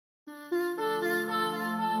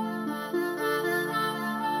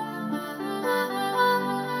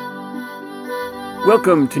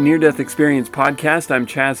Welcome to Near Death Experience Podcast. I'm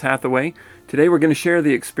Chaz Hathaway. Today we're going to share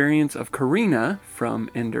the experience of Corina from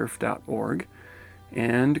nderf.org.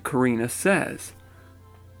 And Corina says,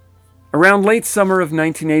 around late summer of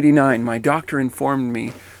 1989, my doctor informed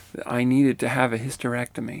me that I needed to have a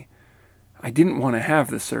hysterectomy. I didn't want to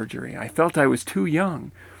have the surgery. I felt I was too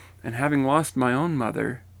young, and having lost my own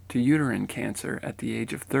mother to uterine cancer at the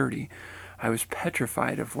age of 30, I was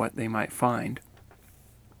petrified of what they might find.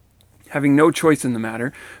 Having no choice in the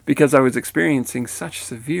matter, because I was experiencing such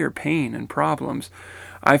severe pain and problems,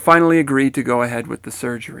 I finally agreed to go ahead with the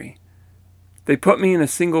surgery. They put me in a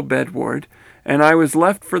single bed ward, and I was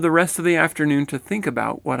left for the rest of the afternoon to think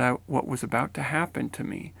about what was about to happen to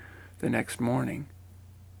me the next morning.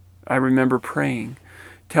 I remember praying,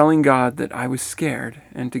 telling God that I was scared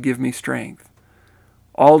and to give me strength.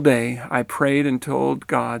 All day I prayed and told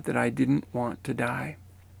God that I didn't want to die.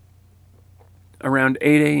 Around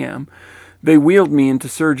 8 a.m., they wheeled me into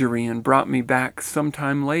surgery and brought me back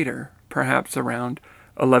sometime later, perhaps around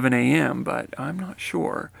 11 a.m., but I'm not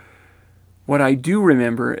sure. What I do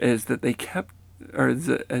remember is that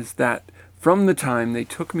from the time they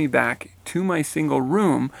took me back to my single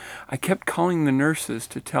room, I kept calling the nurses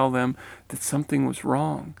to tell them that something was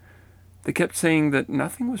wrong. They kept saying that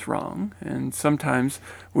nothing was wrong, and sometimes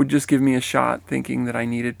would just give me a shot thinking that I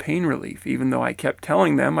needed pain relief, even though I kept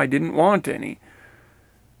telling them I didn't want any.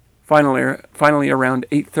 Finally, around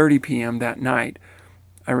 8:30 p.m. that night,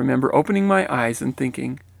 I remember opening my eyes and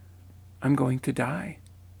thinking, I'm going to die.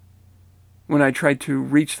 When I tried to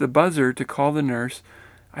reach the buzzer to call the nurse,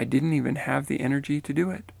 I didn't even have the energy to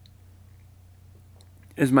do it.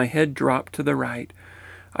 As my head dropped to the right,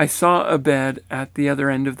 I saw a bed at the other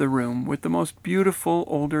end of the room with the most beautiful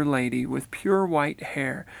older lady with pure white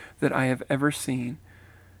hair that I have ever seen.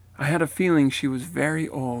 I had a feeling she was very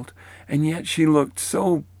old, and yet she looked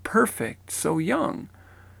so perfect, so young.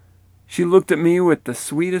 She looked at me with the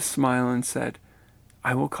sweetest smile and said,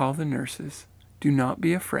 I will call the nurses. Do not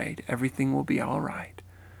be afraid. Everything will be all right.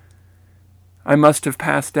 I must have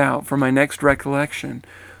passed out, for my next recollection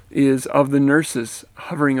is of the nurses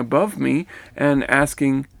hovering above me and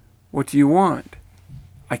asking, what do you want?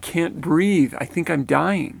 I can't breathe. I think I'm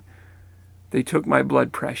dying. They took my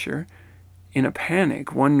blood pressure. In a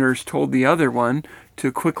panic, one nurse told the other one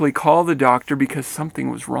to quickly call the doctor because something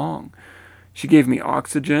was wrong. She gave me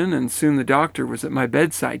oxygen, and soon the doctor was at my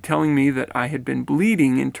bedside telling me that I had been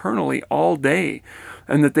bleeding internally all day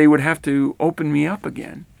and that they would have to open me up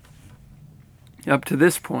again. Up to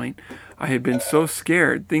this point, I had been so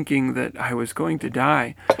scared, thinking that I was going to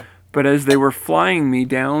die, but as they were flying me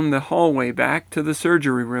down the hallway back to the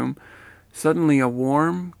surgery room, suddenly a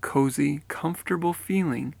warm, cozy, comfortable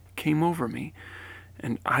feeling came over me,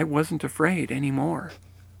 and I wasn't afraid anymore.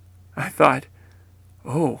 I thought,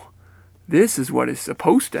 oh, this is what is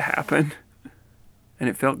supposed to happen, and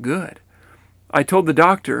it felt good. I told the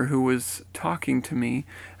doctor, who was talking to me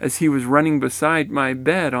as he was running beside my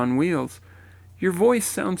bed on wheels, your voice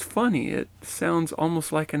sounds funny. It sounds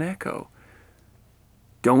almost like an echo.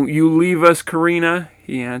 Don't you leave us, Corina,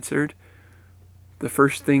 he answered. The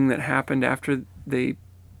first thing that happened after they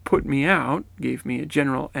put me out, gave me a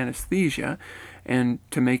general anesthesia, and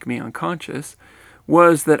to make me unconscious,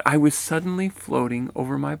 was that I was suddenly floating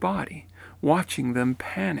over my body, watching them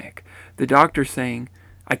panic. The doctor saying,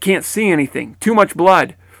 I can't see anything, too much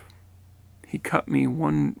blood. He cut me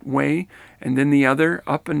one way and then the other,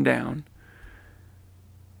 up and down.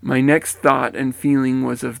 My next thought and feeling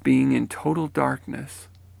was of being in total darkness.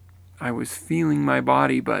 I was feeling my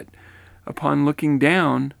body, but upon looking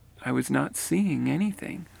down, I was not seeing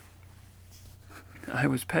anything. I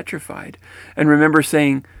was petrified and remember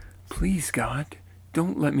saying, please, God,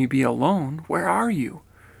 don't let me be alone. Where are you?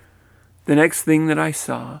 The next thing that I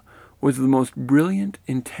saw was the most brilliant,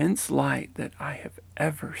 intense light that I have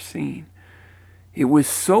ever seen. It was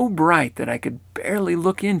so bright that I could barely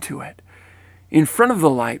look into it. In front of the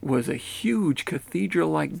light was a huge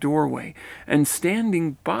cathedral-like doorway, and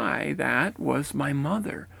standing by that was my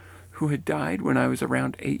mother, who had died when I was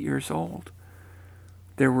around 8 years old.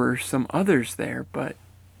 There were some others there, but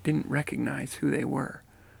didn't recognize who they were.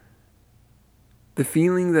 The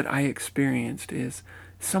feeling that I experienced is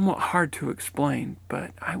somewhat hard to explain,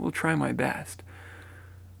 but I will try my best.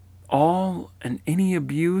 All and any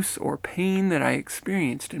abuse or pain that I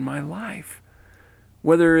experienced in my life,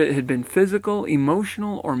 whether it had been physical,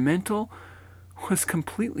 emotional, or mental, was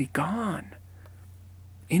completely gone.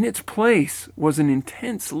 In its place was an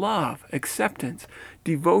intense love, acceptance,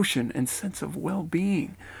 devotion, and sense of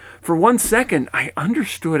well-being. For 1 second, I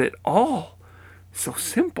understood it all. So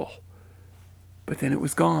simple. But then it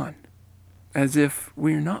was gone. as if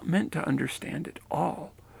we are not meant to understand it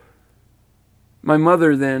all. My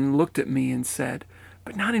mother then looked at me and said,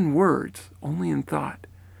 but not in words, only in thought,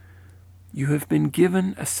 "You have been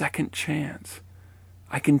given a second chance.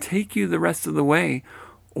 I can take you the rest of the way,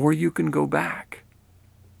 or you can go back."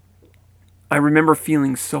 I remember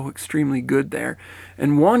feeling so extremely good there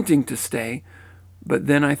and wanting to stay, but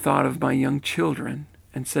then I thought of my young children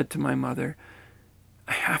and said to my mother,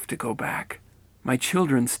 "I have to go back. My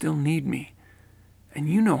children still need me. And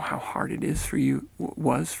you know how hard it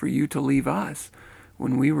was for you to leave us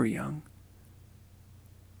when we were young."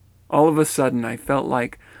 All of a sudden, I felt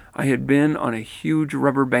like I had been on a huge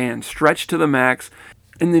rubber band, stretched to the max,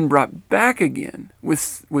 and then brought back again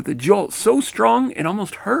with a jolt so strong it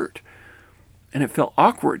almost hurt. And it felt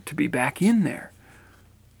awkward to be back in there.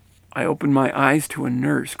 I opened my eyes to a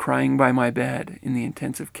nurse crying by my bed in the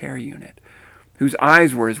intensive care unit, whose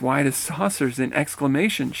eyes were as wide as saucers in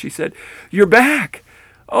exclamation. She said, "You're back!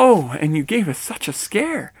 Oh, and you gave us such a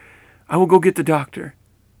scare. I will go get the doctor."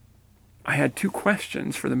 I had 2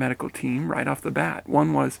 questions for the medical team right off the bat.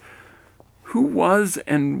 One was, who was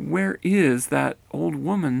and where is that old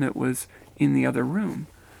woman that was in the other room?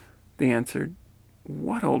 They answered,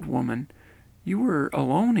 "What old woman? You were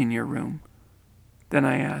alone in your room." Then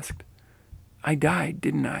I asked, "I died,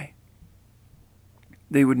 didn't I?"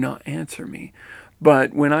 They would not answer me.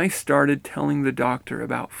 But when I started telling the doctor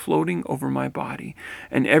about floating over my body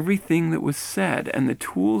and everything that was said and the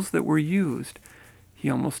tools that were used, he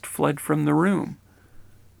almost fled from the room.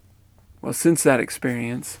 Well, since that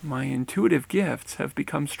experience, my intuitive gifts have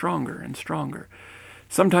become stronger and stronger.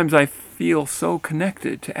 Sometimes I feel so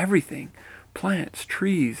connected to everything, plants,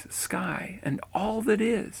 trees, sky, and all that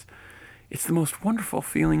is. It's the most wonderful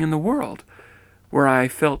feeling in the world. Where I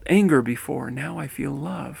felt anger before, now I feel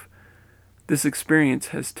love. This experience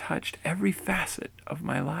has touched every facet of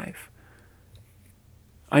my life.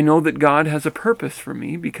 I know that God has a purpose for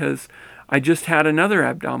me because I just had another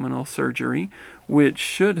abdominal surgery, which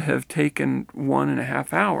should have taken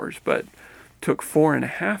 1.5 hours, but took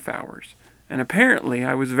 4.5 hours. And apparently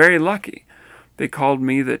I was very lucky. They called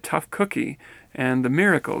me the tough cookie and the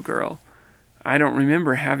miracle girl. I don't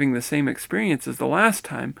remember having the same experience as the last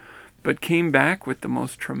time, but came back with the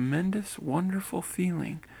most tremendous, wonderful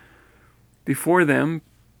feeling. Before them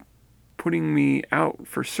putting me out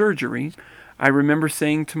for surgery, I remember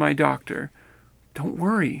saying to my doctor, "Don't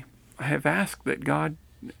worry, I have asked that God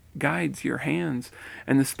guides your hands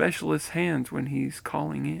and the specialist's hands when he's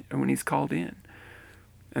called in."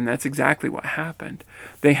 And that's exactly what happened.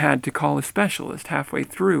 They had to call a specialist halfway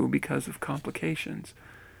through because of complications.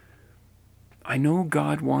 I know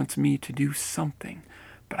God wants me to do something,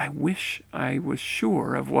 but I wish I was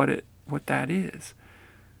sure of what that is.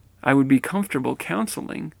 I would be comfortable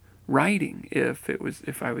counseling, writing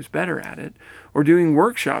if I was better at it, or doing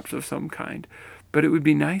workshops of some kind, but it would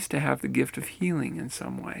be nice to have the gift of healing in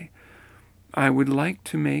some way. I would like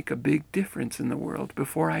to make a big difference in the world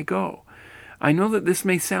before I go. I know that this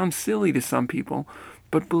may sound silly to some people,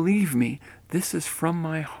 but believe me, this is from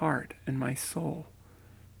my heart and my soul.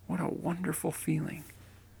 What a wonderful feeling.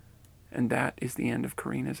 And that is the end of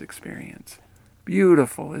Corina's experience.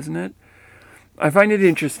 Beautiful, isn't it? I find it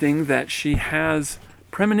interesting that she has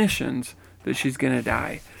premonitions that she's going to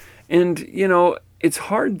die. And, it's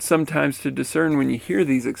hard sometimes to discern when you hear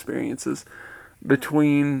these experiences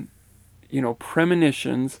between,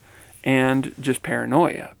 premonitions and just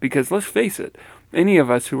paranoia. Because let's face it, any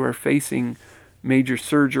of us who are facing major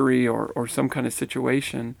surgery or some kind of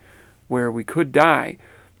situation where we could die,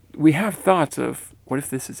 we have thoughts of, what if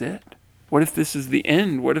this is it? What if this is the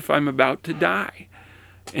end? What if I'm about to die?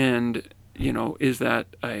 And, is that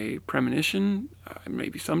a premonition?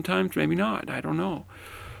 Maybe sometimes, maybe not. I don't know.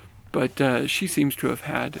 But she seems to have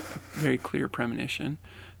had a very clear premonition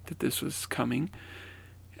that this was coming.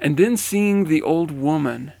 And then seeing the old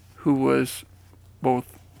woman who was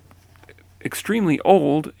both extremely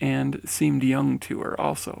old and seemed young to her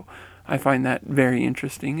also. I find that very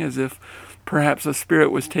interesting, as if perhaps a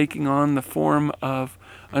spirit was taking on the form of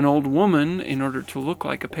an old woman in order to look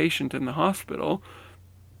like a patient in the hospital,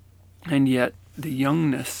 and yet the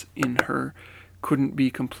youngness in her couldn't be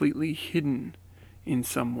completely hidden in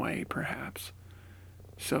some way, perhaps.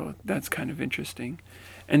 So that's kind of interesting.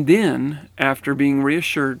 And then, after being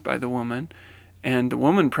reassured by the woman, and the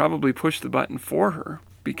woman probably pushed the button for her,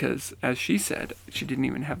 because, as she said, she didn't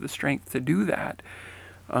even have the strength to do that,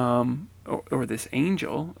 or this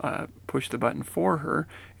angel pushed the button for her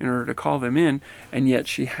in order to call them in, and yet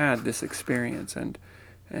she had this experience. And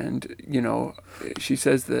she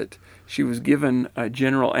says that she was given a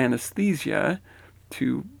general anesthesia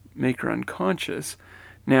to make her unconscious.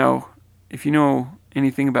 Now, if you know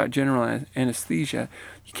anything about general anesthesia,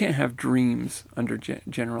 you can't have dreams under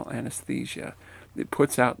general anesthesia. It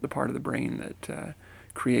puts out the part of the brain that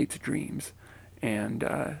creates dreams, and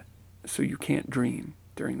so you can't dream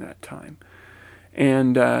during that time.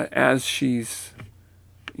 And as she's,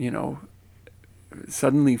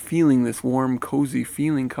 suddenly feeling this warm, cozy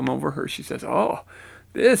feeling come over her, she says, "Oh,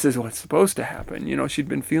 this is what's supposed to happen." She'd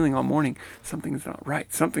been feeling all morning, something's not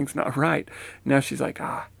right, something's not right. Now she's like,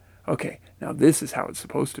 okay, now this is how it's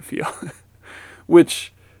supposed to feel.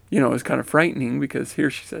 Which, is kind of frightening, because here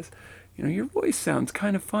she says, your voice sounds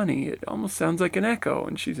kind of funny. It almost sounds like an echo.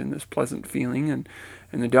 And she's in this pleasant feeling. And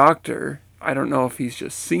the doctor, I don't know if he's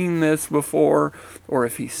just seen this before, or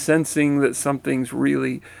if he's sensing that something's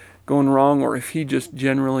really going wrong, or if he just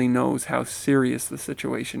generally knows how serious the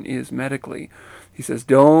situation is medically. He says,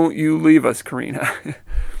 "Don't you leave us, Corina."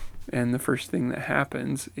 And the first thing that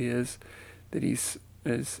happens is that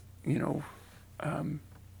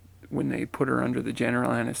when they put her under the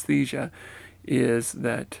general anesthesia, is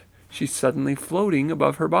that she's suddenly floating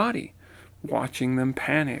above her body, watching them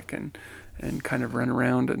panic and kind of run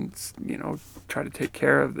around and, try to take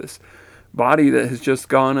care of this body that has just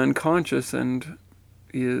gone unconscious and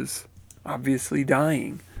is obviously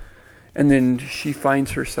dying. And then she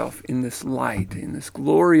finds herself in this light, in this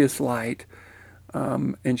glorious light,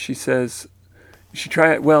 and she says,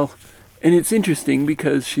 and it's interesting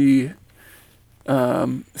because she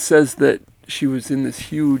says that she was in this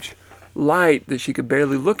huge light that she could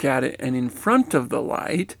barely look at it, and in front of the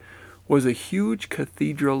light was a huge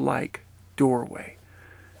cathedral-like doorway.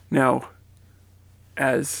 Now,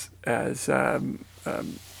 as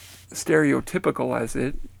stereotypical as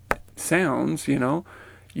it sounds,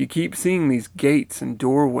 you keep seeing these gates and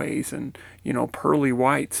doorways and, pearly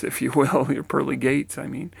whites, if you will, your pearly gates, I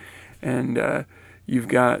mean. And you've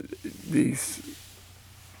got these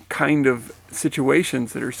kind of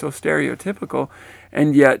situations that are so stereotypical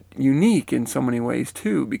and yet unique in so many ways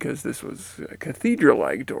too, because this was a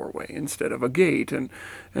cathedral-like doorway instead of a gate, and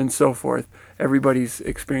so forth. Everybody's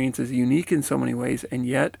experience is unique in so many ways, and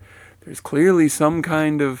yet there's clearly some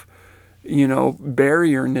kind of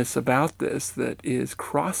barrierness about this that is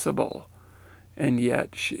crossable. And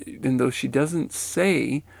yet, though she doesn't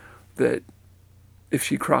say that if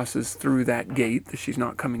she crosses through that gate that she's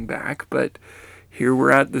not coming back, but here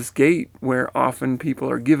we're at this gate where often people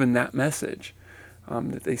are given that message,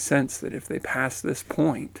 that they sense that if they pass this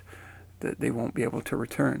point, that they won't be able to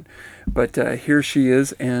return. But here she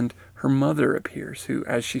is, and her mother appears, who,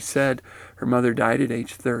 as she said, her mother died at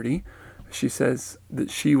age 30. She says that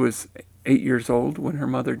she was 8 years old when her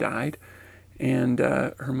mother died, and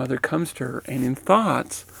her mother comes to her and in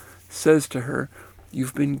thoughts says to her,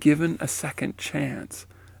 "You've been given a second chance.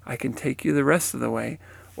 I can take you the rest of the way,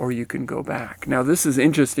 or you can go back." Now, this is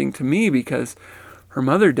interesting to me because her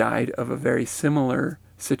mother died of a very similar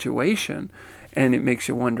situation, and it makes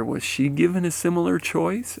you wonder, was she given a similar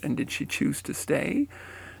choice, and did she choose to stay?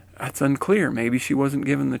 That's unclear. Maybe she wasn't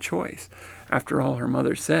given the choice. After all, her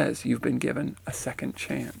mother says, "You've been given a second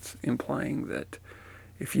chance," implying that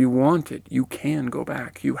if you want it, you can go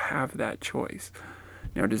back. You have that choice.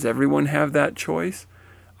 Now, does everyone have that choice?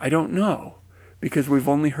 I don't know, because we've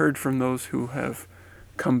only heard from those who have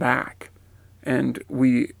come back. And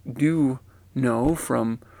we do know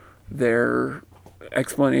from their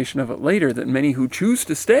explanation of it later that many who choose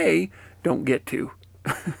to stay don't get to.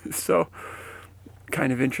 So,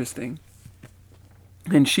 kind of interesting.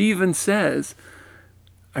 And she even says,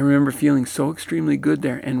 "I remember feeling so extremely good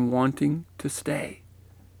there and wanting to stay."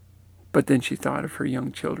 But then she thought of her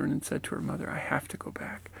young children and said to her mother, "I have to go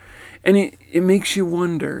back." And it makes you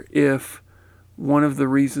wonder if one of the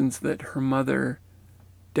reasons that her mother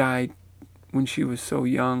died when she was so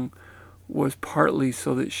young was partly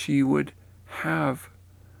so that she would have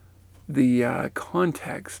the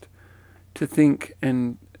context to think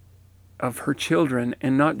of her children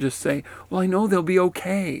and not just say, "Well, I know they'll be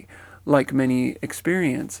okay," like many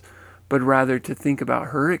experience, but rather to think about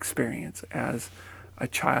her experience as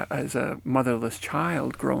a motherless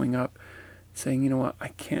child growing up, saying, "You know what, I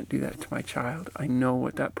can't do that to my child. I know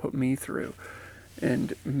what that put me through."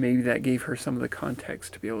 And maybe that gave her some of the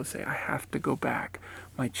context to be able to say, "I have to go back.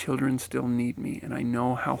 My children still need me, and I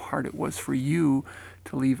know how hard it was for you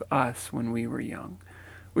to leave us when we were young."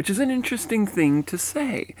 Which is an interesting thing to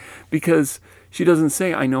say, because she doesn't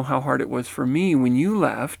say, "I know how hard it was for me when you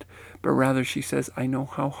left," but rather she says, "I know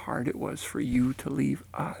how hard it was for you to leave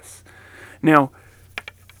us." Now,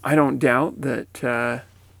 I don't doubt that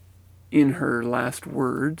in her last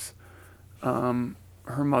words,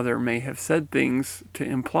 her mother may have said things to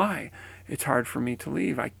imply, "It's hard for me to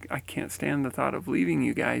leave. I can't stand the thought of leaving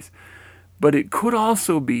you guys." But it could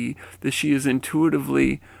also be that she is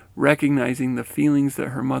intuitively recognizing the feelings that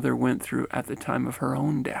her mother went through at the time of her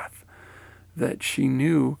own death, that she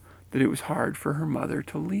knew that it was hard for her mother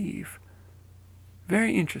to leave.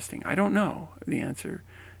 Very interesting. I don't know the answer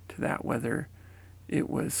to that, whether it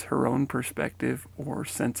was her own perspective or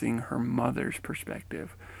sensing her mother's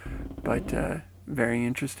perspective. But very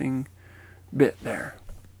interesting bit there.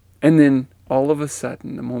 And then all of a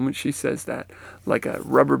sudden, the moment she says that, like a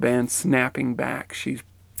rubber band snapping back, she's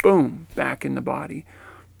boom, back in the body.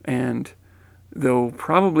 And though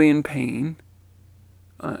probably in pain,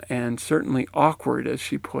 and certainly awkward, as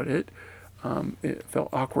she put it, it felt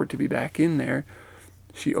awkward to be back in there.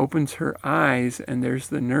 She opens her eyes, and there's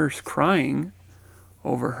the nurse crying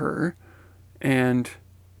over her, and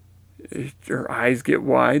her eyes get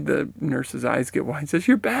wide. The nurse's eyes get wide. Says,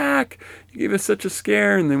 "You're back. You gave us such a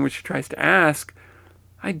scare." And then when she tries to ask,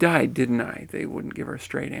 "I died, didn't I?" They wouldn't give her a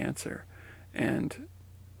straight answer, and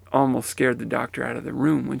almost scared the doctor out of the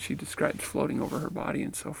room when she describes floating over her body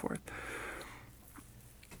and so forth.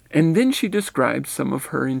 And then she describes some of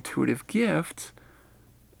her intuitive gifts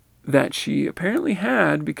that she apparently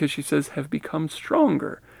had, because she says have become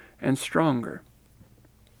stronger and stronger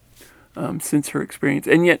since her experience.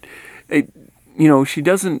 And yet, she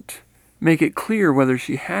doesn't make it clear whether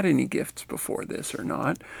she had any gifts before this or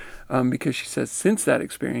not, because she says, since that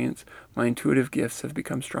experience, my intuitive gifts have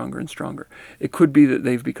become stronger and stronger. It could be that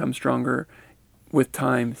they've become stronger with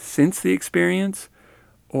time since the experience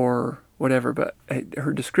or whatever, but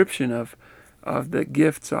her description of the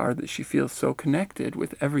gifts are that she feels so connected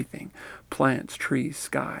with everything, plants, trees,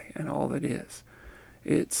 sky, and all that is.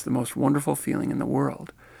 It's the most wonderful feeling in the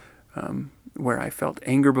world. Where I felt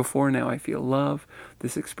anger before, now I feel love.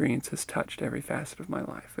 This experience has touched every facet of my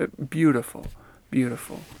life. A beautiful,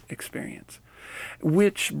 beautiful experience.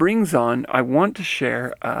 Which brings on, I want to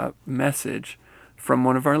share a message from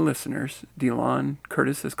one of our listeners. Delon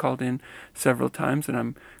Curtis has called in several times, and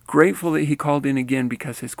I'm grateful that he called in again,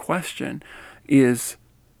 because his question is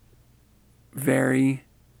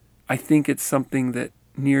I think it's something that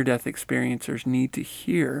near-death experiencers need to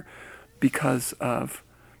hear because of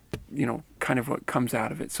kind of what comes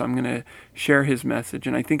out of it. So I'm going to share his message,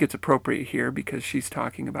 and I think it's appropriate here because she's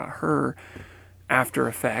talking about her after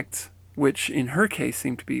effects, which in her case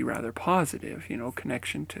seem to be rather positive,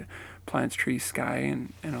 connection to plants, trees, sky,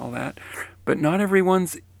 and all that. But not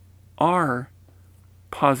everyone's are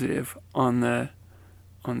positive on the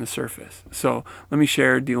surface. So let me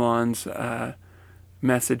share Delon's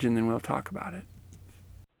message, and then we'll talk about it.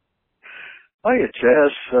 Hiya,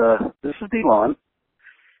 Chaz. This is Delon.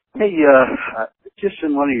 Hey, just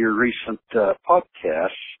in one of your recent podcasts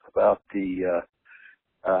about the,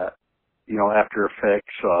 after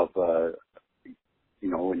effects of,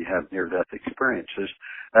 when you have near-death experiences,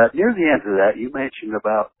 near the end of that, you mentioned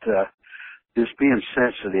about just being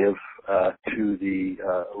sensitive to the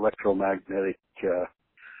electromagnetic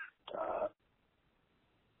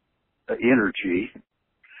energy.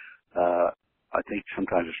 I think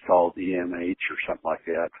sometimes it's called EMH or something like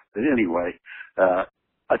that. But anyway,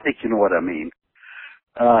 I think you know what I mean.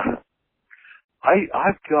 I've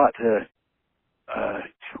got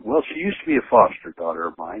she used to be a foster daughter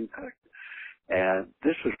of mine, and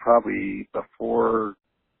this was probably before,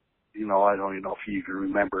 I don't even know if you can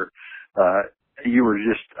remember. You were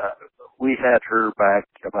just, we had her back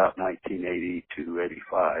about 1980 to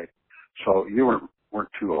 85, so you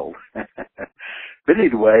weren't too old. But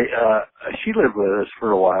anyway, she lived with us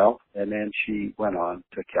for a while, and then she went on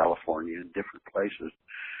to California and different places.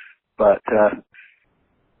 But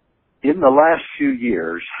in the last few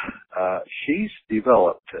years, she's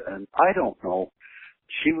developed, and I don't know,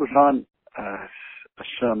 she was on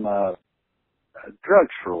some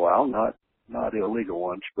drugs for a while, not illegal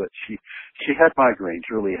ones, but she had migraines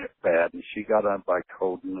really bad, and she got on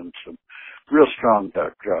Vicodin and some real strong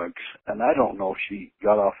drugs, and I don't know if she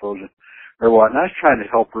got off those or what. And I was trying to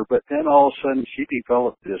help her, but then all of a sudden she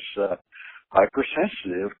developed this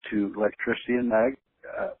hypersensitive to electricity and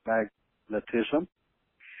magnetism,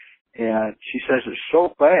 and she says it's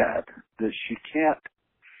so bad that she can't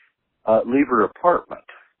leave her apartment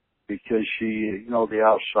because she, the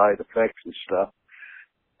outside effects and stuff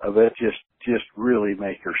of it just really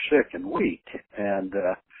make her sick and weak. And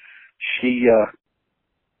she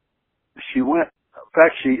went. In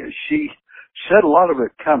fact, she said a lot of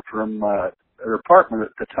it come from her apartment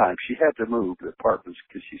at the time. She had to move the apartments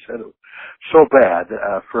because she said it was so bad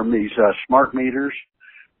from these smart meters.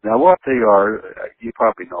 Now, what they are, you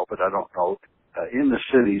probably know, but I don't know. In the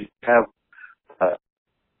cities, have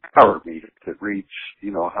power meter that reads,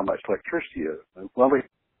 how much electricity is. Well,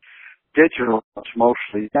 digital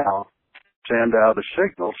mostly now, send out a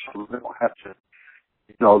signal so they don't have to,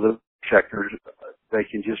 the checkers, they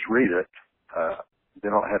can just read it. They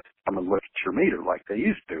don't have to come and look at your meter like they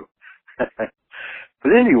used to.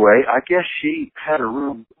 But anyway, I guess she had a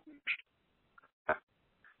room, a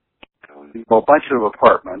bunch of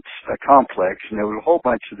apartments, a complex, and there was a whole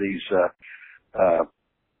bunch of these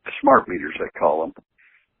smart meters, they call them.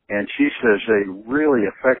 And she says they really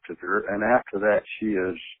affected her, and after that she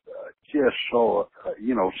is just so,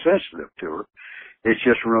 sensitive to her. It's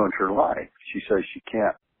just ruined her life. She says she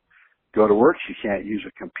can't go to work, she can't use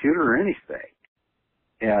a computer or anything.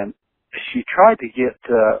 And she tried to get,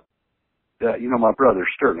 my brother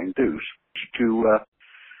Sterling Deuce to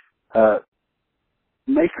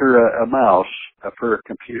make her a mouse for a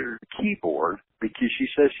computer keyboard, because she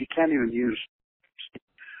says she can't even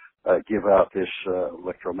give out this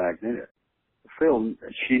electromagnetic field.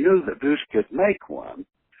 She knew that Deuce could make one,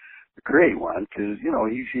 create one, because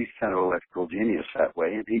he's kind of an electrical genius that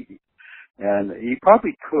way, and he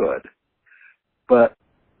probably could, but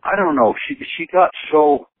I don't know. She got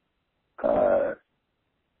so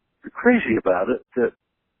crazy about it that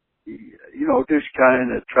Deuce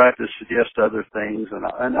kind of tried to suggest other things, and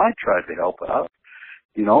I tried to help out.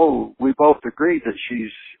 We both agreed that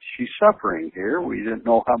she's suffering here. We didn't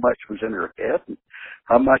know how much was in her head and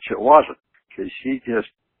how much it wasn't, because she just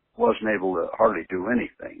wasn't able to hardly do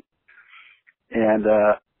anything. And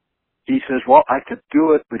he says, well, I could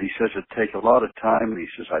do it, but he says it'd take a lot of time, and he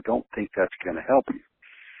says, I don't think that's going to help you.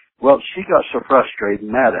 Well, she got so frustrated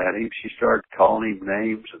and mad at him, she started calling him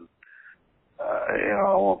names, and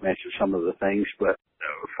I won't mention some of the things, but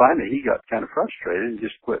finally he got kind of frustrated and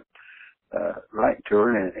just quit writing to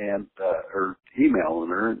her and or emailing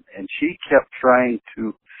her, and she kept trying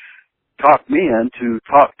to talk me into,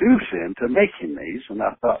 talk Deuce into making these, and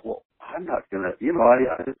I thought, well, I'm not going to,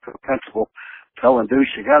 I didn't feel comfortable telling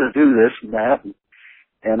Deuce, you got to do this and that,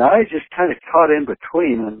 and I just kind of caught in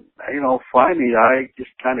between, and, finally I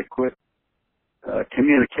just kind of quit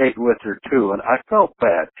communicating with her too, and I felt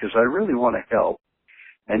bad because I really want to help,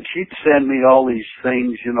 and she'd send me all these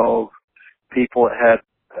things, people that had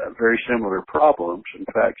very similar problems. In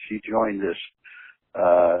fact, she joined this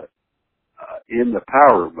in the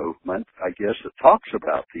power movement, I guess, that talks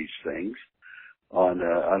about these things on,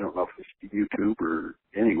 I don't know if it's YouTube or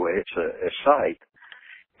anyway, it's a site.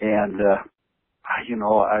 And,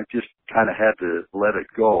 I just kind of had to let it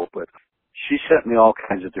go, but she sent me all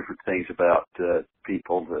kinds of different things about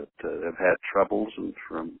people that have had troubles, and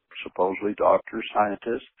from supposedly doctors,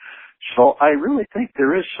 scientists. So I really think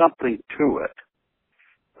there is something to it.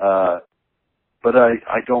 But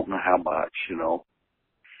I don't know how much,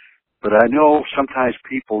 But I know sometimes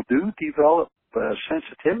people do develop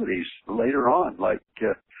sensitivities later on. Like,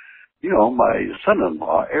 my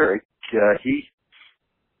son-in-law, Eric, he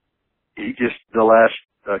just the last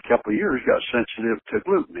couple of years got sensitive to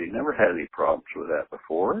gluten. He never had any problems with that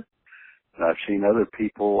before. And I've seen other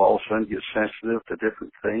people all of a sudden get sensitive to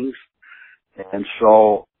different things. And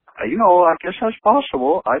so, I guess that's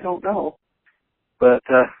possible. I don't know. But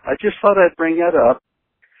I just thought I'd bring that up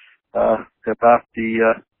about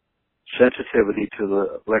the sensitivity to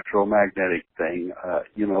the electromagnetic thing.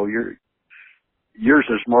 Yours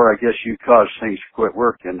is more, I guess, you cause things to quit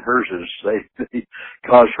working. Hers is they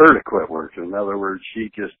cause her to quit working. In other words,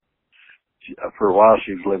 for a while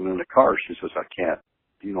she was living in a car. She says, I can't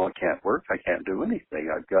work. I can't do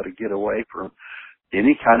anything. I've got to get away from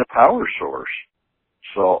any kind of power source.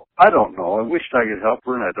 So I don't know. I wished I could help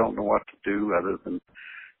her, and I don't know what to do other than,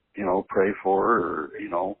 pray for her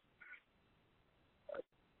or,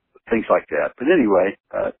 things like that. But anyway,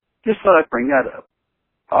 just thought I'd bring that up.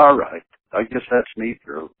 All right. I guess that's me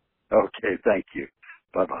through. Okay. Thank you.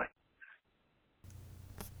 Bye-bye.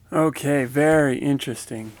 Okay. Very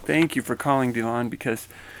interesting. Thank you for calling, Delon, because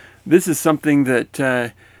this is something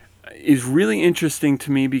that is really interesting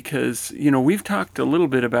to me because, we've talked a little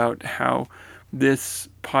bit about how this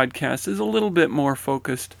podcast is a little bit more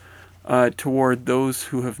focused toward those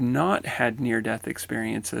who have not had near-death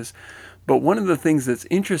experiences. But one of the things that's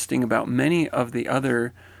interesting about many of the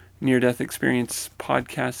other near-death experience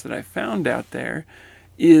podcasts that I found out there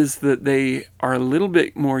is that they are a little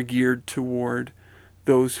bit more geared toward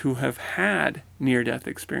those who have had near-death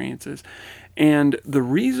experiences. And the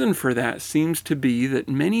reason for that seems to be that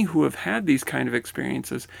many who have had these kind of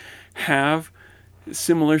experiences have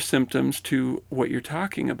similar symptoms to what you're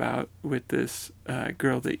talking about with this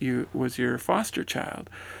girl that was your foster child,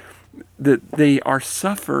 that they are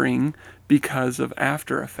suffering because of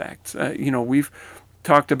after effects. We've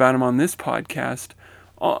talked about them on this podcast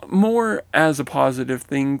more as a positive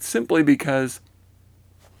thing, simply because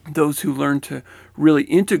those who learn to really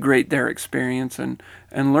integrate their experience and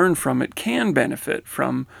learn from it can benefit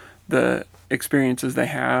from the experiences they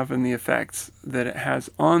have and the effects that it has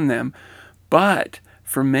on them. But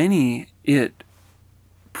for many, it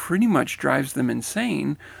pretty much drives them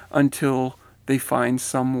insane until they find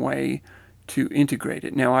some way to integrate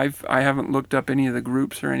it. Now, I haven't looked up any of the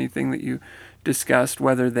groups or anything that you discussed,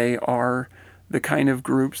 whether they are the kind of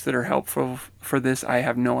groups that are helpful for this. I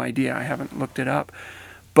have no idea. I haven't looked it up.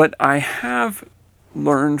 But I have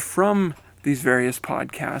learned from these various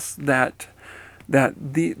podcasts that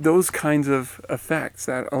those kinds of effects,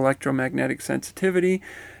 that electromagnetic sensitivity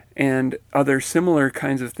and other similar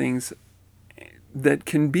kinds of things that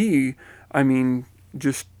can be, I mean,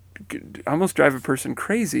 just almost drive a person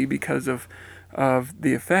crazy because of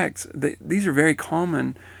the effects. These are very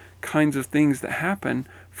common kinds of things that happen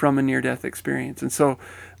from a near-death experience. And so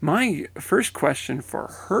my first question for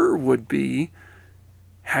her would be,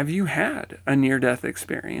 have you had a near-death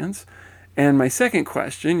experience? And my second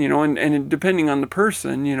question, and depending on the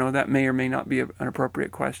person, that may or may not be an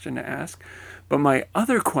appropriate question to ask. But my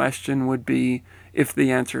other question would be, if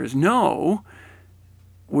the answer is no,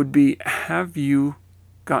 would be, have you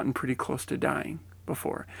gotten pretty close to dying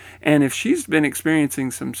before? And if she's been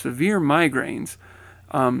experiencing some severe migraines,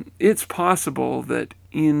 it's possible that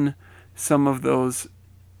in some of those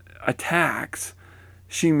attacks,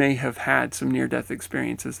 she may have had some near-death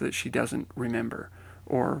experiences that she doesn't remember,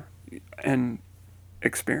 or an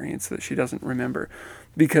experience that she doesn't remember.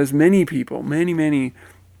 Because many people, many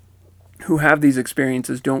who have these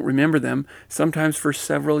experiences don't remember them, sometimes for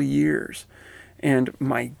several years. And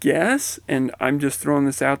my guess, and I'm just throwing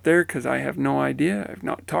this out there because I have no idea, I've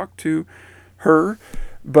not talked to her,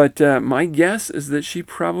 but my guess is that she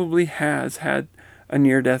probably has had a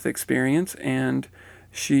near-death experience, and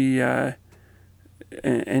she is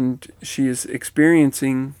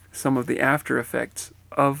experiencing some of the after effects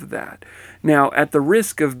of that. Now, at the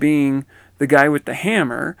risk of being the guy with the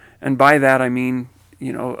hammer, and by that I mean,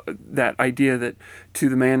 that idea that to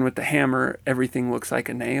the man with the hammer, everything looks like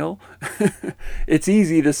a nail. It's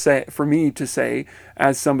easy to say, for me to say,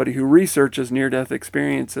 as somebody who researches near-death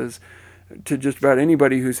experiences, to just about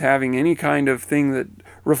anybody who's having any kind of thing that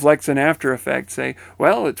reflects an after effect, say,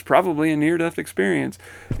 well, it's probably a near-death experience.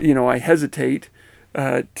 I hesitate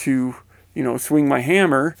to, swing my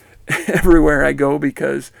hammer everywhere I go,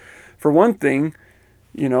 because for one thing,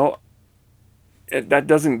 that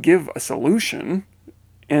doesn't give a solution.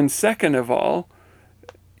 And second of all,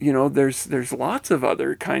 there's lots of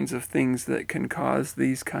other kinds of things that can cause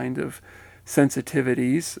these kind of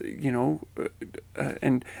sensitivities,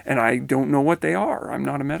 and I don't know what they are. I'm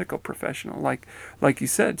not a medical professional. Like you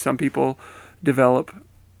said, some people develop,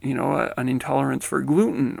 an intolerance for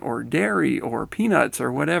gluten or dairy or peanuts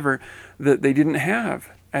or whatever that they didn't have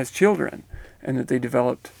as children, and that they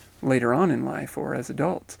developed later on in life or as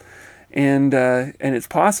adults. And it's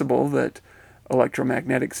possible that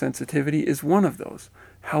electromagnetic sensitivity is one of those.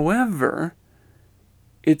 However,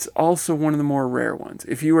 it's also one of the more rare ones.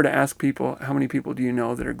 If you were to ask people, how many people do you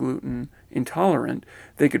know that are gluten intolerant,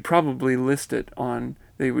 they could probably list it on,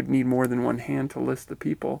 they would need more than one hand to list the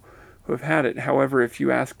people who have had it. However, if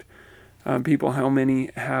you asked people how many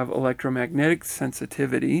have electromagnetic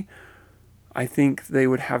sensitivity, I think they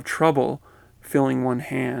would have trouble filling one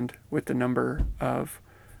hand with the number of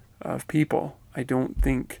people. I don't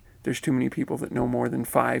think there's too many people that know more than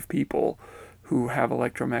 5 people who have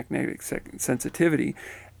electromagnetic sensitivity,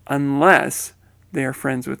 unless they are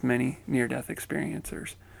friends with many near-death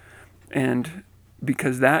experiencers. And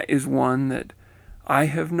because that is one that I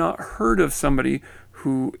have not heard of somebody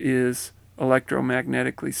who is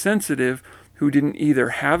electromagnetically sensitive who didn't either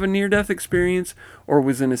have a near-death experience or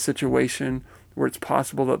was in a situation where it's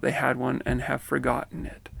possible that they had one and have forgotten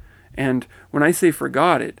it. And when I say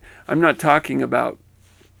forgot it, I'm not talking about,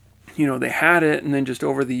 they had it and then just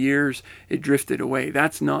over the years it drifted away.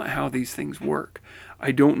 That's not how these things work.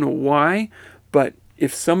 I don't know why, but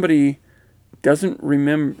if somebody doesn't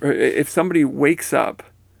remember, if somebody wakes up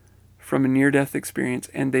from a near-death experience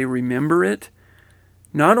and they remember it,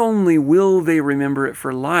 not only will they remember it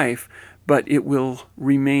for life, but it will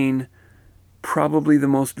remain probably the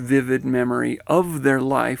most vivid memory of their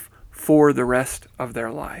life for the rest of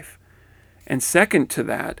their life. And second to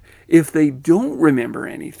that, if they don't remember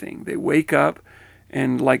anything, they wake up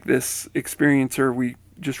and, like this experiencer we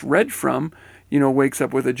just read from, wakes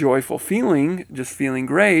up with a joyful feeling, just feeling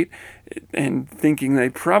great, and thinking they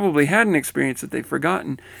probably had an experience that they've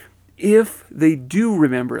forgotten. If they do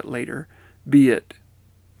remember it later, be it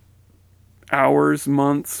hours,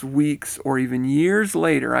 months, weeks, or even years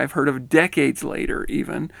later, I've heard of decades later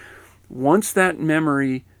even, once that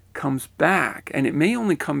memory comes back, and it may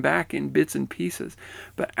only come back in bits and pieces,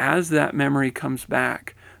 but as that memory comes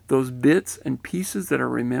back, those bits and pieces that are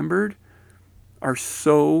remembered are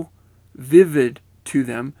so vivid to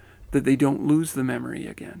them that they don't lose the memory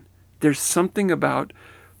again. There's something about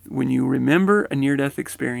when you remember a near-death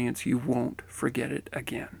experience, you won't forget it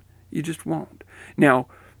again. You just won't. Now,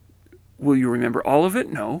 will you remember all of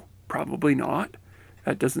it? No, probably not.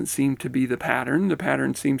 That doesn't seem to be the pattern. The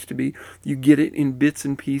pattern seems to be you get it in bits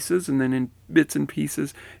and pieces, and then in bits and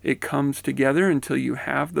pieces it comes together until you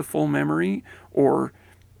have the full memory or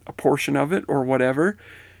a portion of it or whatever.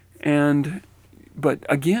 But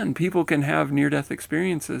again, people can have near-death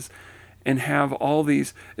experiences and have all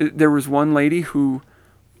these. There was one lady who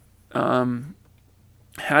had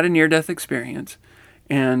a near-death experience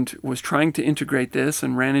and was trying to integrate this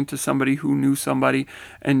and ran into somebody who knew somebody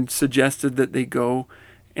and suggested that they go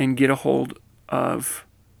and get a hold of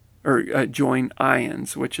or join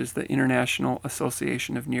IANS, which is the International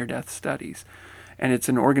Association of Near-Death Studies. And it's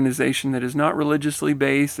an organization that is not religiously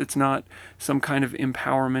based. It's not some kind of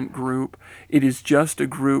empowerment group. It is just a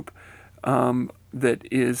group that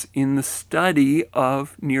is in the study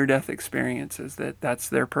of near-death experiences. That's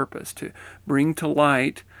their purpose, to bring to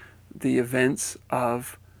light the events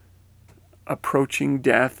of approaching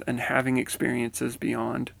death and having experiences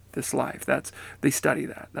beyond this life. They study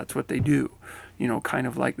that. That's what they do. Kind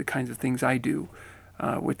of like the kinds of things I do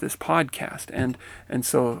with this podcast. And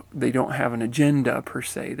so they don't have an agenda per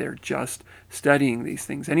se. They're just studying these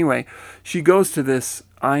things. Anyway, she goes to this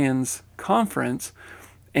IANS conference,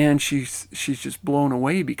 and she's just blown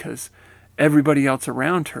away because everybody else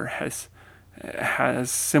around her has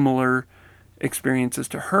similar experiences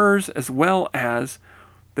to hers, as well as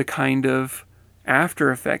the kind of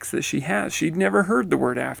after effects that she has. She'd never heard the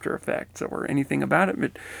word after effects or anything about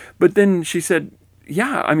it, but then she said,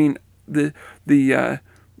 "Yeah, I mean the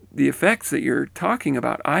effects that you're talking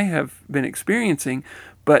about, I have been experiencing,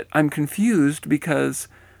 but I'm confused because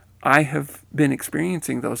I have been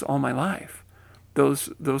experiencing those all my life.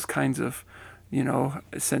 Those kinds of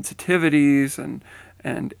sensitivities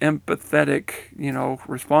and empathetic,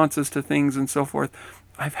 responses to things and so forth.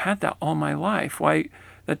 I've had that all my life. Why?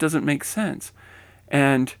 That doesn't make sense."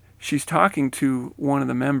 And she's talking to one of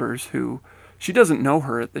the members who, she doesn't know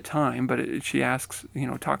her at the time, but she asks,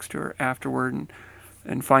 talks to her afterward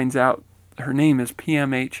and finds out her name is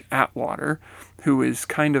PMH Atwater, who is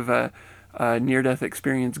kind of a near-death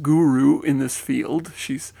experience guru in this field.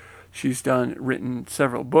 She's written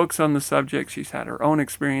several books on the subject. She's had her own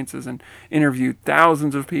experiences and interviewed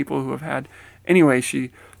thousands of people who have had. Anyway, she's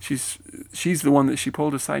the one that she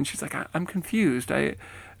pulled aside, and she's like, I'm confused.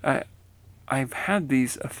 I've had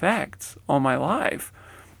these effects all my life,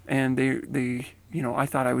 and they I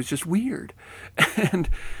thought I was just weird,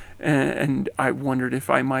 and I wondered if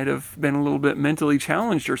I might have been a little bit mentally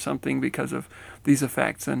challenged or something because of these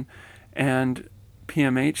effects. And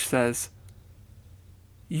PMH says,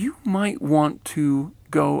 you might want to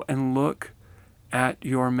go and look at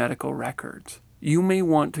your medical records. You may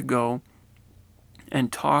want to go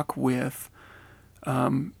and talk with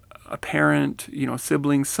a parent,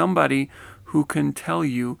 sibling, somebody who can tell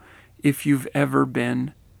you if you've ever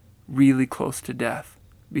been really close to death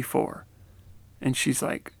before. And she's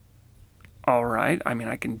like, all right, I mean,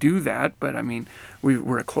 I can do that, but I mean,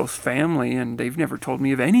 we're a close family and they've never told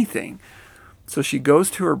me of anything. So she goes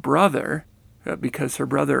to her brother, because her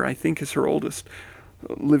brother, I think, is her oldest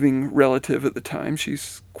living relative at the time.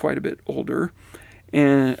 She's quite a bit older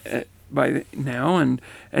and by now,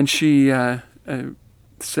 and she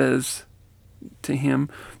says to him,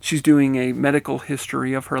 she's doing a medical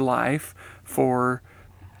history of her life for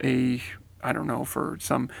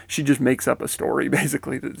she just makes up a story,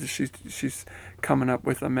 basically, that she's coming up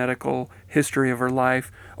with a medical history of her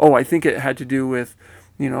life. Oh, I think it had to do with,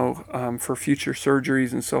 for future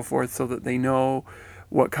surgeries and so forth, so that they know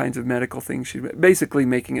what kinds of medical things she's basically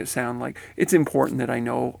making it sound like it's important that I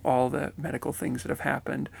know all the medical things that have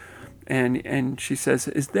happened. And she says,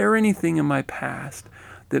 is there anything in my past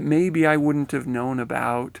that maybe I wouldn't have known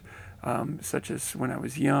about, such as when I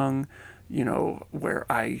was young, where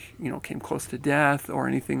I, came close to death or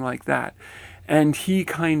anything like that? And he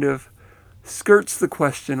kind of skirts the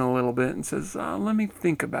question a little bit and says, let me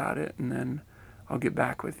think about it, and then I'll get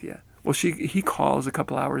back with you. Well, he calls a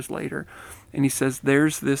couple hours later, and he says,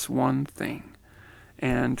 there's this one thing.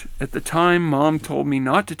 And at the time, Mom told me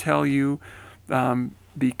not to tell you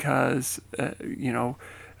because,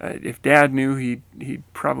 if Dad knew, he'd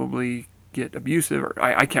probably get abusive, or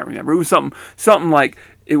I can't remember. It was something like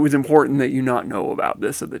it was important that you not know about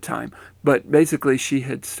this at the time. But basically, she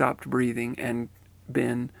had stopped breathing and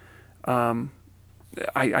been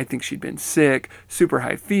I think she'd been sick, super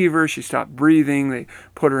high fever. She stopped breathing. They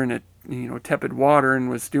put her in a tepid water and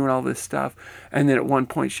was doing all this stuff. And then at one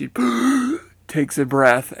point she takes a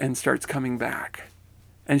breath and starts coming back.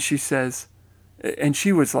 And she says, and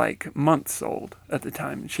she was like months old at the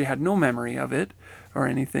time. She had no memory of it or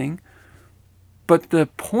anything. But the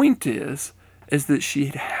point is that she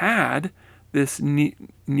had had this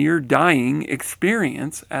near dying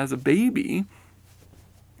experience as a baby,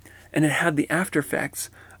 and it had the after effects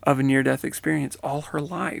of a near-death experience all her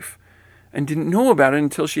life, and didn't know about it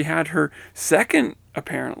until she had her second,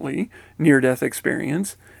 apparently, near-death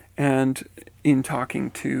experience. And in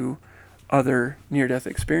talking to other near-death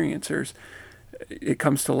experiencers, it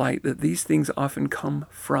comes to light that these things often come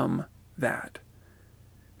from that.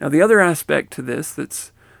 Now, the other aspect to this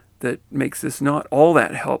that makes this not all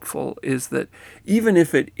that helpful is that even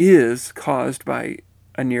if it is caused by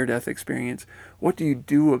a near-death experience, what do you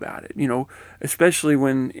do about it? Especially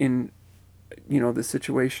when in the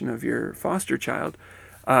situation of your foster child,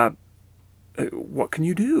 what can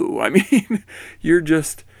you do? I mean, you're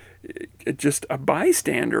just a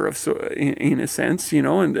bystander in a sense,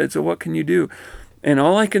 and so what can you do? And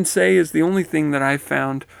all I can say is the only thing that I've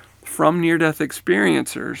found from near-death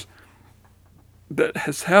experiencers that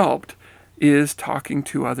has helped is talking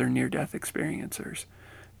to other near-death experiencers.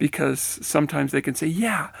 Because sometimes they can say,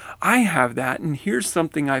 yeah, I have that, and here's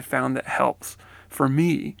something I found that helps for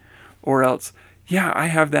me. Or else, yeah, I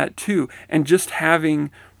have that too. And just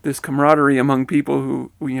having this camaraderie among people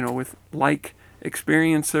who with like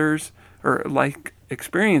experiencers or like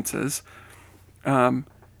experiences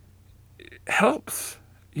helps,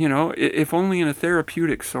 if only in a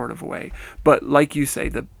therapeutic sort of way. But like you say,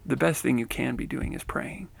 the best thing you can be doing is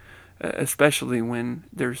praying, especially when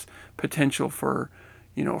there's potential for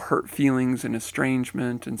hurt feelings and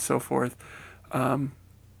estrangement and so forth.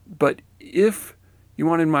 But if you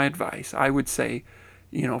wanted my advice, I would say,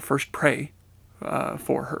 first pray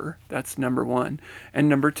for her. That's number one. And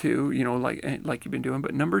number two, like you've been doing.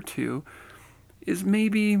 But number two is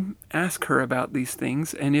maybe ask her about these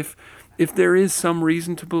things. And if there is some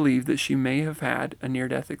reason to believe that she may have had a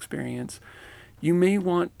near-death experience, you may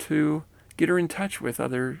want to get her in touch with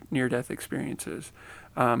other near-death experiences.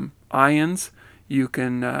 IANDS you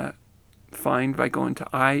can find by going to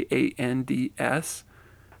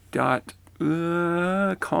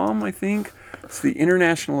iands.com, I think. It's the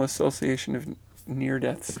International Association of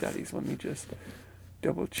Near-Death Studies. Let me just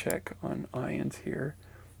double check on IANDS here.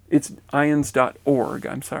 It's iands.org.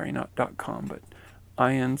 I'm sorry, not .com, but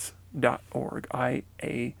iands.org.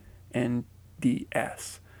 IANDS.org.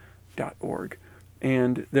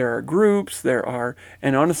 And there are groups,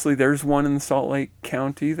 and honestly, there's one in Salt Lake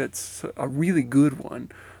County that's a really good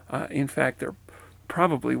one. In fact, they're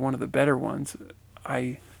probably one of the better ones,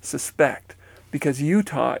 I suspect, because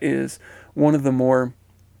Utah is one of the more,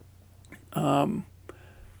 I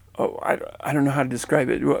don't know how to describe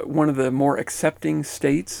it, one of the more accepting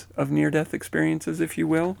states of near-death experiences, if you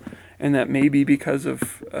will. And that may be because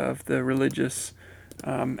of the religious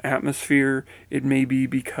atmosphere. It may be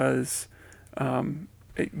because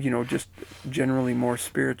just generally more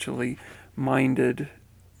spiritually minded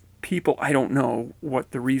people. I don't know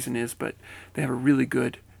what the reason is, but they have a really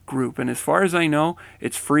good group. And as far as I know,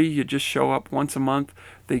 it's free. You just show up once a month.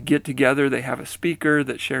 They get together. They have a speaker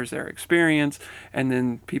that shares their experience, and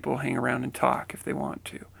then people hang around and talk if they want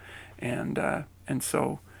to. And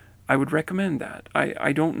so I would recommend that.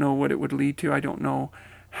 I don't know what it would lead to. I don't know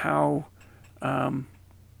how,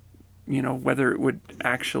 whether it would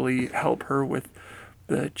actually help her with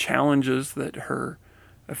the challenges that her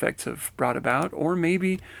effects have brought about, or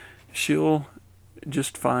maybe she'll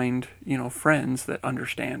just find, friends that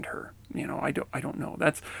understand her. I don't know.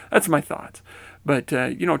 That's my thoughts. But,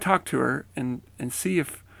 talk to her and see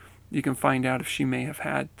if you can find out if she may have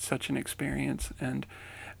had such an experience. And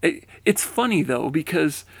it's funny, though,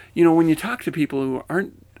 because, when you talk to people who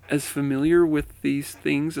aren't as familiar with these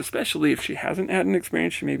things, especially if she hasn't had an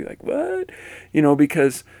experience, she may be like, what?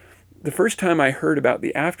 Because the first time I heard about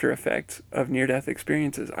the after effects of near-death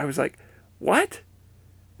experiences, I was like, what?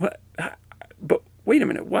 What? But wait a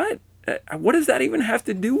minute, what? What does that even have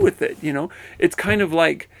to do with it? It's kind of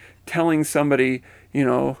like telling somebody,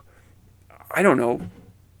 I don't know,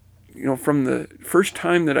 from the first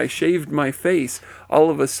time that I shaved my face, all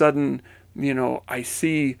of a sudden, I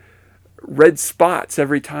see red spots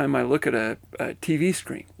every time I look at a TV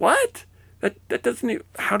screen. What? That doesn't,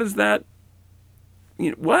 how does that,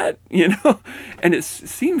 what? And it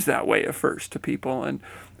seems that way at first to people.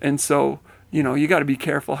 And so, you got to be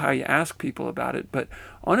careful how you ask people about it. But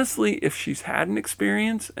honestly, if she's had an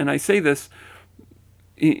experience, and I say this,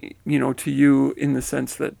 to you in the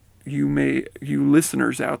sense that you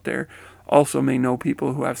listeners out there also may know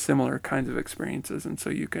people who have similar kinds of experiences, and so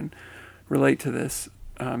you can relate to this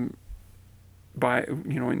by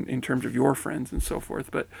in terms of your friends and so forth.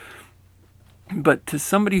 But to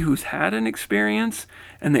somebody who's had an experience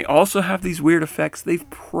and they also have these weird effects, they've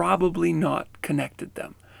probably not connected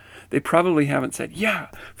them. They probably haven't said, yeah,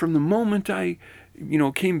 from the moment I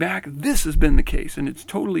came back, this has been the case, and it's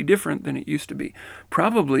totally different than it used to be.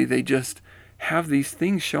 Probably they just have these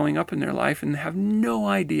things showing up in their life and have no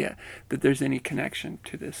idea that there's any connection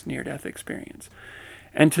to this near-death experience.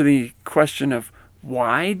 And to the question of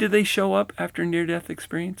why do they show up after near-death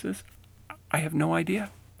experiences, I have no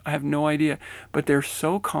idea. But they're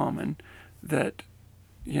so common that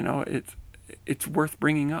it's worth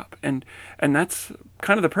bringing up, and that's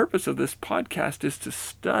kind of the purpose of this podcast, is to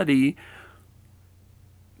study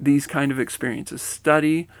these kind of experiences,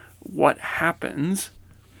 study what happens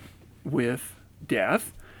with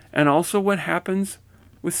death, and also what happens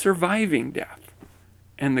with surviving death,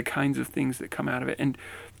 and the kinds of things that come out of it, and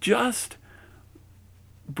just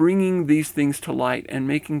bringing these things to light and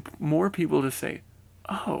making more people to say,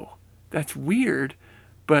 oh, that's weird,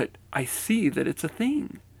 but I see that it's a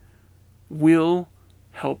thing, will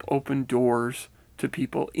help open doors to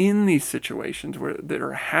people in these situations that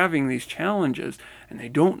are having these challenges and they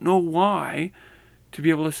don't know why, to be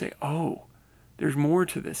able to say, oh, there's more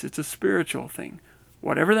to this. It's a spiritual thing.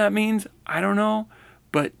 Whatever that means, I don't know,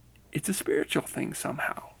 but it's a spiritual thing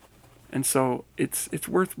somehow. And so it's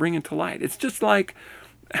worth bringing to light. It's just like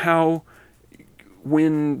how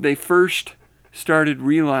when they first started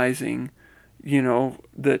realizing,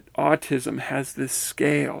 that autism has this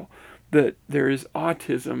scale, that there is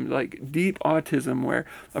autism, like deep autism, where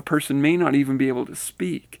a person may not even be able to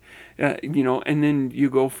speak, and then you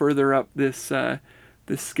go further up this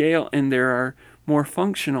scale, and there are more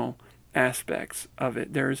functional aspects of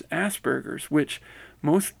it. There's Asperger's, which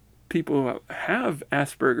most people have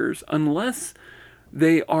Asperger's, unless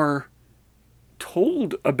they are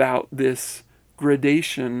told about this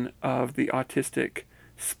gradation of the autistic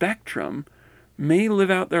spectrum, may live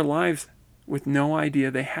out their lives with no idea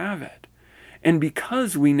they have it. And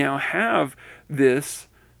because we now have this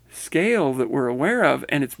scale that we're aware of,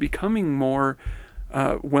 and it's becoming more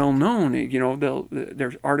well known,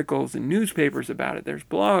 there's articles in newspapers about it, there's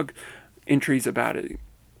blog entries about it,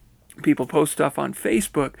 people post stuff on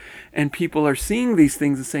Facebook, and people are seeing these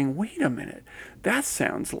things and saying, wait a minute, that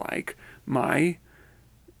sounds like my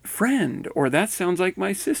friend, or that sounds like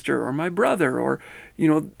my sister or my brother, or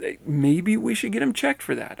maybe we should get him checked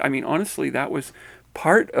for that. I mean, honestly, that was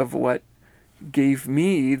part of what gave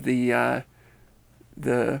me the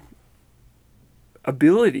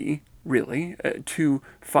ability, really, to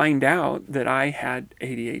find out that I had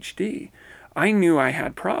ADHD. I knew I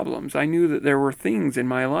had problems. I knew that there were things in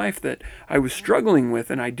my life that I was struggling with,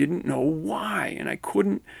 and I didn't know why, and I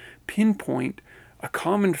couldn't pinpoint a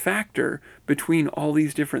common factor between all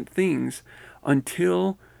these different things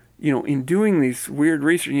until, in doing these weird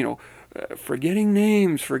research, forgetting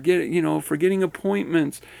names, forgetting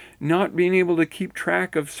appointments, not being able to keep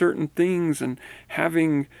track of certain things, and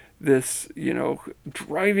having this,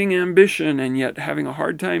 driving ambition, and yet having a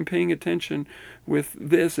hard time paying attention with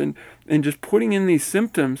this, and just putting in these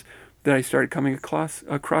symptoms, that I started coming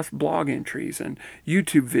across blog entries and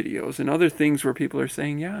YouTube videos and other things where people are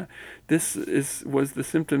saying, yeah, this was the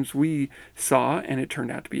symptoms we saw, and it turned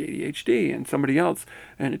out to be ADHD, and somebody else,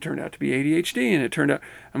 and it turned out to be ADHD, and it turned out,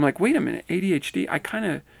 I'm like, wait a minute, ADHD,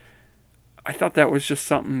 I thought that was just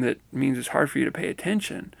something that means it's hard for you to pay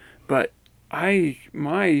attention, but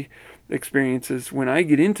my experience is when I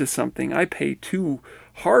get into something, I pay too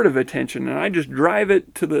hard of attention, and I just drive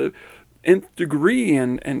it to the nth degree,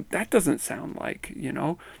 and that doesn't sound like,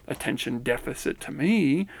 attention deficit to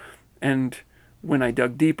me. And when I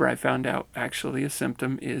dug deeper, I found out actually a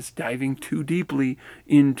symptom is diving too deeply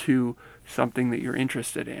into something that you're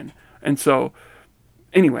interested in. And so,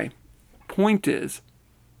 anyway, point is,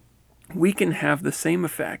 we can have the same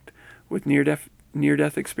effect with near-death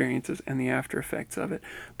experiences and the after effects of it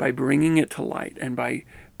by bringing it to light, and by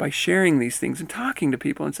sharing these things and talking to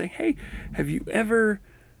people and saying, hey, have you ever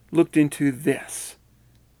looked into this?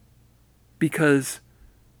 Because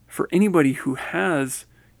for anybody who has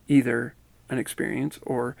either an experience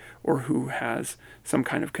or who has some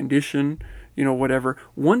kind of condition, whatever,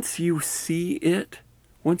 once you see it,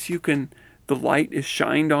 once the light is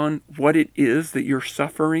shined on what it is that you're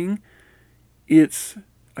suffering, it's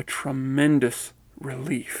a tremendous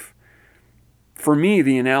relief. For me,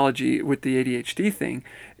 the analogy with the ADHD thing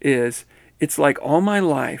is, it's like all my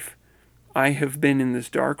life I have been in this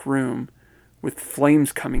dark room with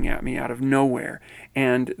flames coming at me out of nowhere,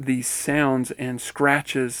 and these sounds and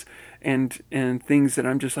scratches and things that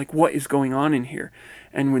I'm just like, what is going on in here?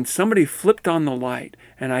 And when somebody flipped on the light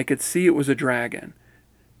and I could see it was a dragon,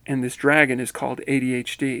 and this dragon is called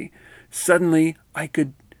ADHD, suddenly I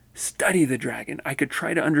could study the dragon. I could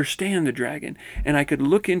try to understand the dragon, and I could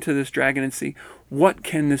look into this dragon and see, what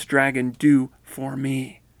can this dragon do for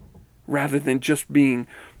me? Rather than just being,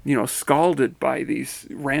 scalded by these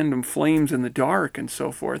random flames in the dark and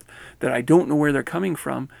so forth that I don't know where they're coming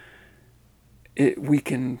from. We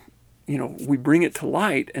can, we bring it to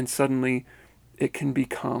light, and suddenly it can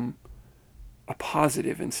become a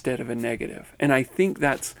positive instead of a negative. And I think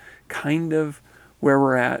that's kind of where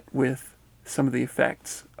we're at with some of the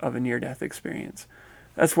effects of a near-death experience.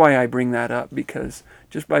 That's why I bring that up, because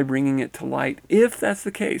just by bringing it to light, if that's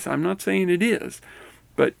the case, I'm not saying it is,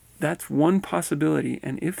 but that's one possibility,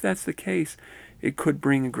 and if that's the case, it could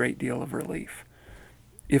bring a great deal of relief.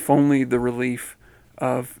 If only the relief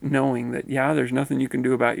of knowing that, there's nothing you can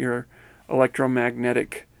do about your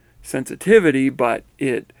electromagnetic sensitivity, but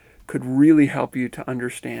it could really help you to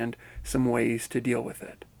understand some ways to deal with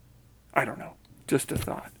it. I don't know, just a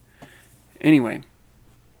thought. Anyway,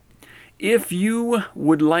 if you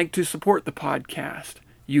would like to support the podcast,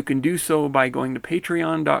 you can do so by going to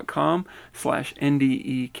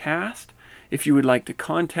patreon.com/ndecast. If you would like to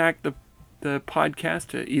contact the podcast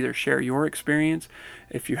to either share your experience,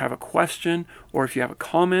 if you have a question, or if you have a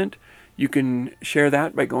comment, you can share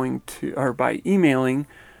that by by emailing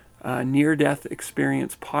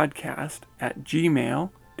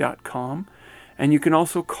near-death-experience-podcast@gmail.com. And you can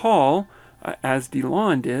also call, as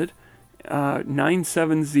DeLon did,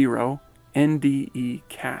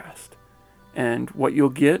 970-NDE-CAST. And what you'll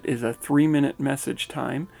get is a 3-minute message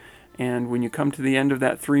time. And when you come to the end of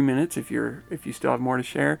that 3 minutes, if you still have more to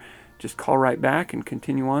share, just call right back and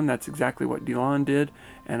continue on. That's exactly what DeLon did,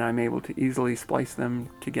 and I'm able to easily splice them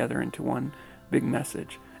together into one big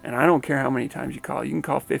message. And I don't care how many times you call. You can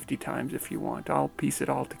call 50 times if you want. I'll piece it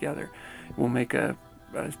all together. We'll make a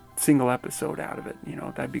single episode out of it.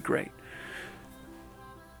 That'd be great.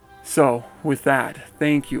 So, with that,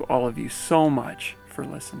 thank you, all of you, so much for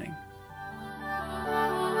listening.